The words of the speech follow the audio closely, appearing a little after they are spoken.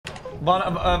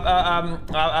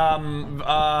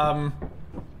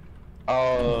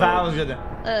That was good.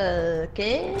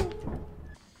 Okay.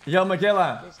 Yo,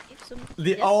 Michaela.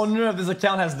 The owner of this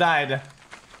account has died.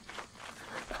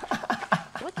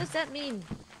 What does that mean?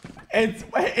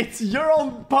 It's your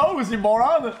own pose, you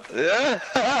moron.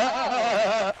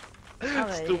 Yeah.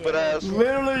 Stupid ass.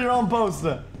 Literally your own post.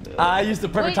 I used to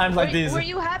perfect times like these. Were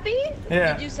you happy?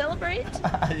 Yeah. Did you celebrate?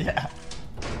 Yeah.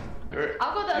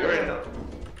 I'll go the other way.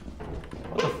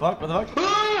 What the fuck? What the fuck?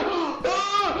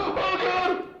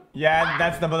 Yeah,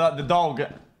 that's the dog.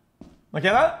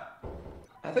 Michaela?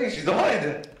 I think she's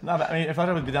died. No, but I mean, if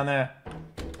I would be down there.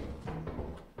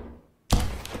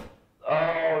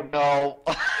 Oh no.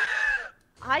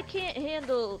 I can't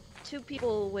handle 2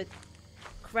 people with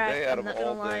crack. I'm not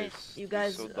gonna lie. You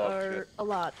guys are a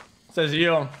lot. Says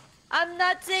you. I'm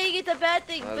not saying it's a bad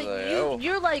thing, but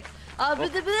you're like. And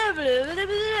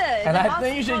I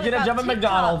think you should get a job at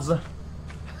McDonald's.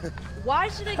 Why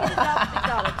should I get a job at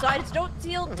McDonald's? So I just don't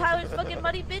steal Tyler's fucking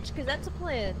money, bitch, because that's a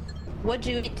plan. What'd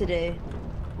you eat today?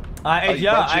 I ate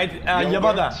your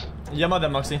mother,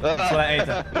 Moxie. That's what I ate.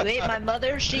 You ate my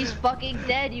mother? She's fucking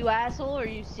dead, you asshole. Are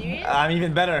you serious? I'm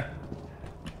even better.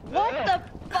 What the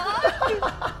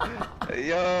fuck?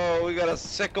 Yo, we got a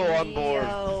sicko on board.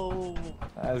 Yo.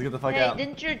 Let's get the fuck Hey, out.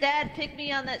 didn't your dad pick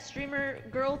me on that streamer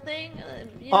girl thing?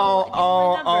 You know,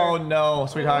 oh no,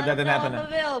 sweetheart, that didn't happen. I'm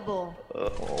available.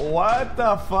 What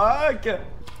the fuck?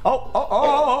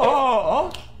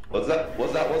 Oh. What's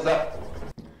that?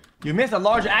 You missed a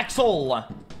large axle.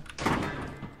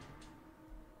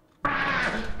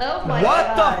 Oh my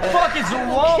what God. the fuck is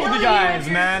wrong with you guys,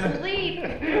 man? Sleep.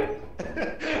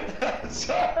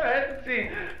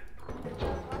 Sorry.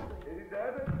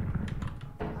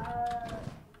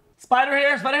 Spider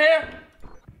here.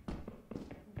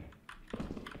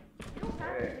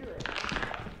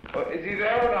 Oh, is he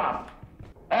there or not?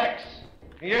 X.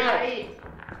 Yes.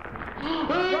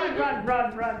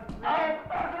 Run.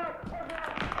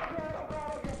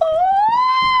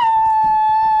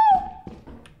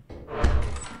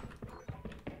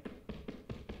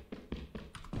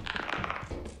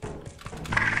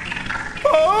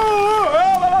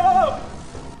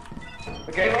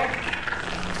 Okay.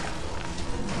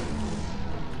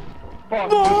 No.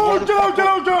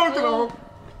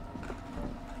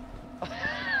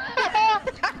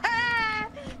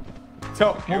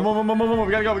 So, move.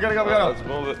 We gotta go. Let's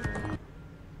move it.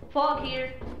 Fog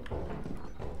here.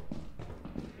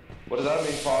 What does that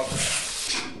mean, fog?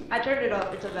 I turned it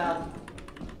off. It's a valve.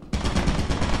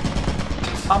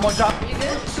 I'm one shot. You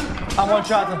good? I'm one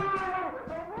shot.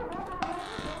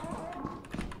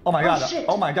 Oh my god. Shit.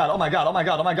 Oh my god. Oh,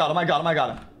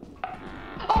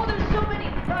 there's so many.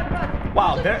 Run.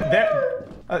 Wow,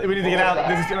 we need to get out.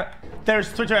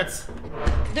 There's 2 turrets.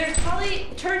 There's probably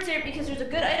turrets here because there's a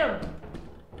good item.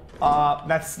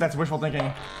 That's wishful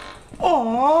thinking.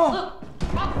 Oh! Look.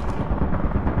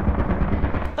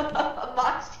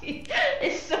 Moxie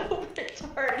is so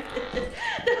retarded.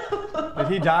 Did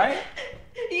he die?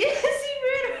 Yes, he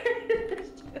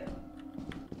murdered.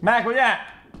 Mac, where you at?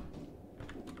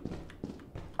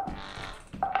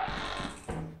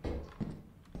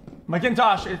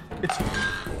 Macintosh, it's...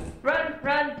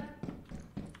 Run.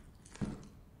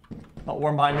 Oh,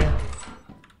 worm behind me.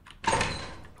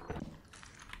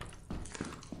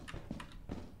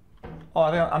 Oh,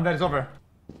 I think I'm dead. It's over.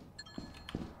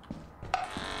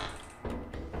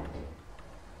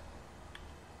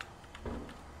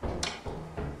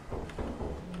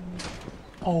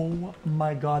 Oh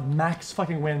my god, max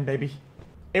fucking win, baby.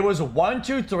 It was 1,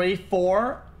 2, 3,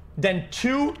 4, then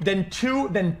 2, then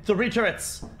 3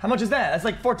 turrets. How much is that? That's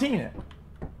like 14.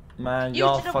 Man,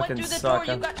 y'all fucking suck.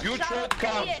 You trolled the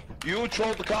comms. You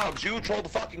trolled the comms. You trolled the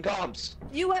fucking comms.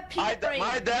 You have peak brain.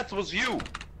 My death was you.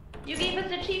 You gave us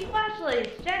the cheap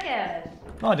flashlights, jackass.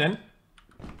 No, I didn't.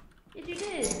 Yes, you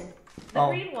did. The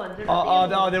green ones. They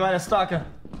might have stuck.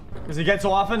 Because you get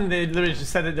so often, they literally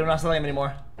just said that they're not selling them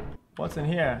anymore. What's in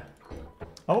here?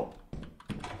 Oh.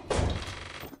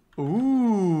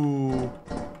 Ooh.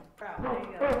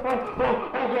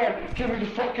 Oh god, get me the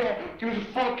fuck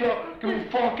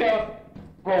out!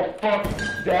 Bro, fuck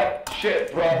that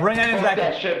shit, bro. Bring items back.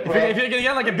 That shit, bro. If you're gonna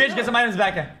get like a bitch, get some items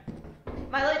back.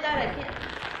 My light died, I can't.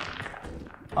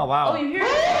 Oh wow. Oh, you hear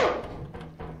it?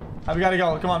 We gotta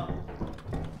go, come on.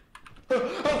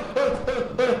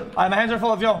 Alright, my hands are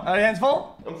full of yo. Are your hands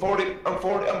full? I'm 40.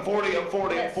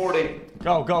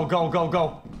 Go.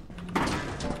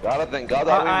 Got it then, got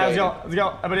that. Alright, let's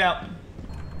go. Everybody out.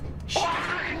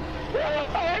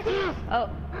 Oh,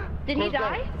 did he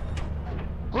die?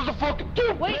 Who's the fucking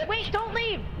dude? Wait, don't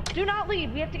leave. Do not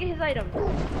leave. We have to get his item.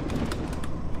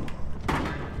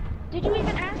 Did you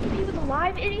even ask if he was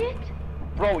alive, idiot?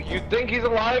 Bro, you think he's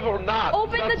alive or not?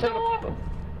 Open the door!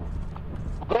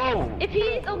 Go! If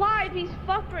he's alive, he's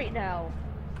fucked right now.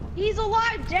 He's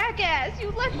alive, jackass!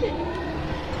 You left it!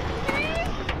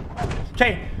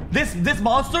 Okay, this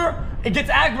monster, it gets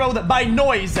aggroed by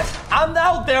noise. I'm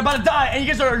out there about to die, and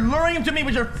you guys are luring him to me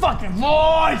with your fucking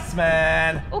voice,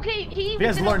 man. Okay, you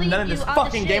guys learned none of this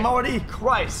fucking game already?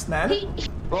 Christ, man.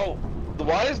 Bro,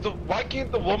 why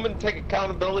can't the woman take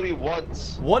accountability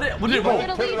once? Bro, this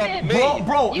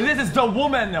is the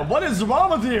woman. What is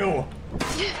wrong with you?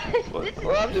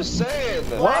 Well, I'm just saying.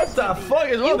 What the fuck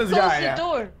is wrong with this guy? The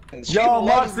door. Yo,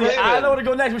 Moxley, I know where to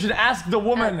go next. We should ask the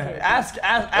woman. Ask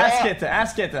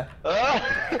it.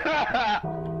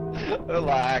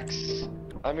 Relax.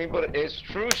 I mean, but it's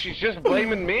true. She's just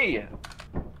blaming me.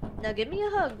 Now give me a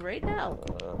hug right now.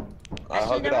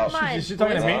 Actually, never mind. She's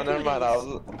talking to me? Never mind.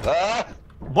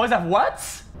 Boys have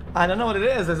what? I don't know what it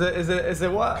is. Is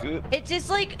it what? It's just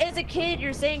like as a kid,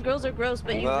 you're saying girls are gross,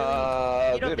 but you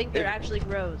don't think they're actually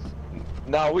gross.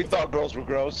 No, we thought girls were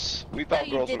gross. We thought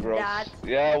girls were gross. Not.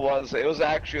 Yeah, it was. It was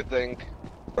actually a thing.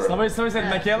 Somebody said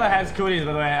Michaela has cooties,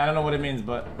 by the way. I don't know what it means,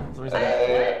 but somebody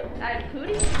said I have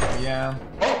cooties? Yeah.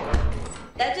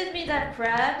 That just means I have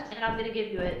crabs, and I'm gonna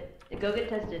give you it. Go get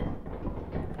tested.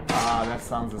 Ah, that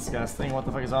sounds disgusting. What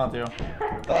the fuck is wrong with you?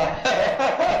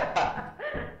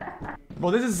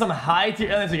 Well, this is some high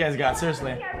tier illness you guys got,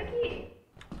 seriously.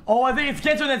 Oh, I think it's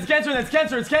cancer. It's cancer. It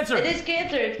is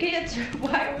cancer.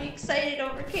 Why are we excited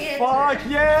over cancer? Fuck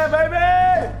yeah,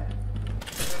 baby!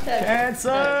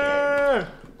 Cancer!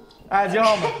 Alright, go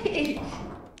home. Do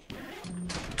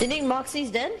you think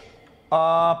Moxie's dead?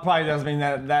 Probably doesn't mean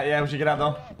that. Yeah, we should get out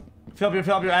though. Fill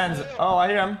up your hands. Oh, I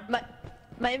hear him.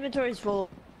 My inventory's full.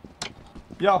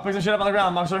 Yo, pick some shit up on the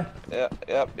ground, monster.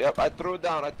 Yep. I threw it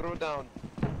down.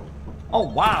 Oh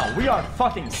wow, we are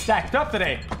fucking stacked up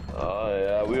today. Oh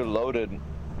yeah, we're loaded.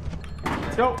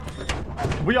 Let's go.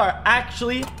 We are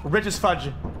actually rich as fudge.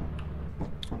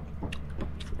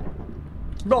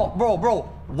 Bro,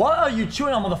 what are you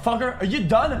chewing on, motherfucker? Are you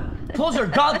done? Close your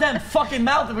goddamn fucking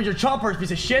mouth with your chompers,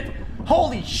 piece of shit.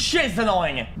 Holy shit, it's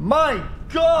annoying. My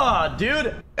god,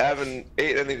 dude. I haven't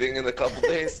ate anything in a couple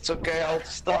days. It's okay, I'll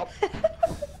stop.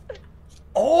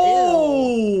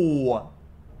 Oh!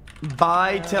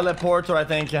 By teleporter, I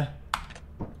think.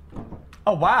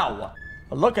 Oh, wow.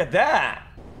 Look at that.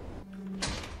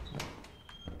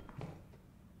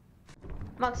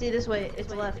 Moxie, this way.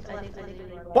 It's left. I think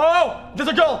Whoa! There's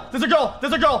a girl!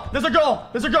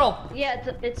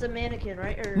 Yeah, it's a mannequin,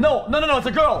 right? Or... No, it's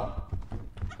a girl.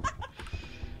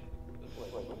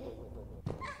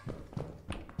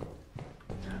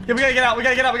 Okay, we gotta get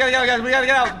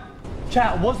out.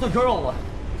 Chat, what's the girl?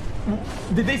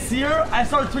 Did they see her? I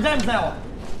saw her 3 times now.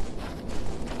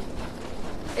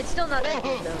 It's still not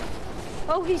empty though.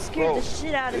 Oh, he scared the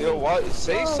shit out of me. Yo, what?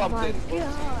 Say something. Oh my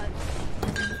god.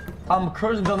 I'm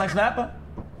cruising until next map.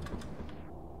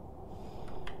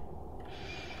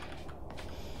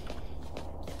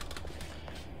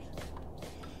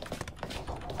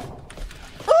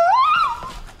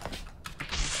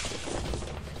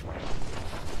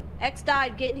 X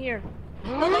died. Get in here.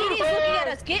 The lady is looking at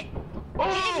us. Get in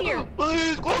here.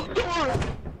 Please close the door.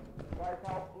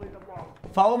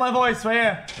 Follow my voice right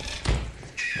here.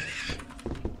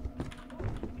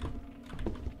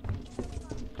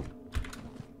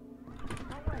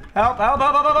 Help.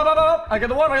 I got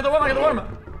the worm.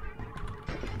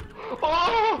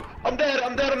 Oh, I'm dead.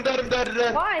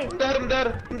 Why? I'm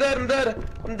dead.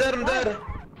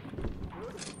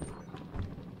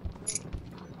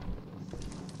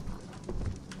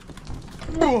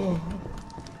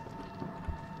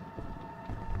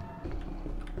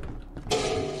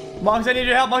 Monks, I need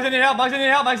your help.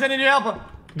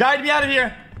 Guide me out of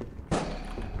here.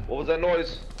 What was that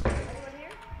noise?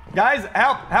 Guys,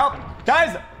 help.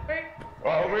 Guys.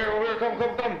 Over here.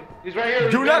 Come. He's right here.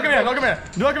 Do not come here.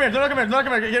 Get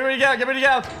ready to get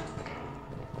out.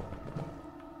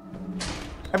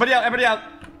 Everybody out.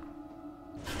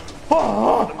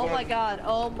 Oh my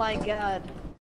god.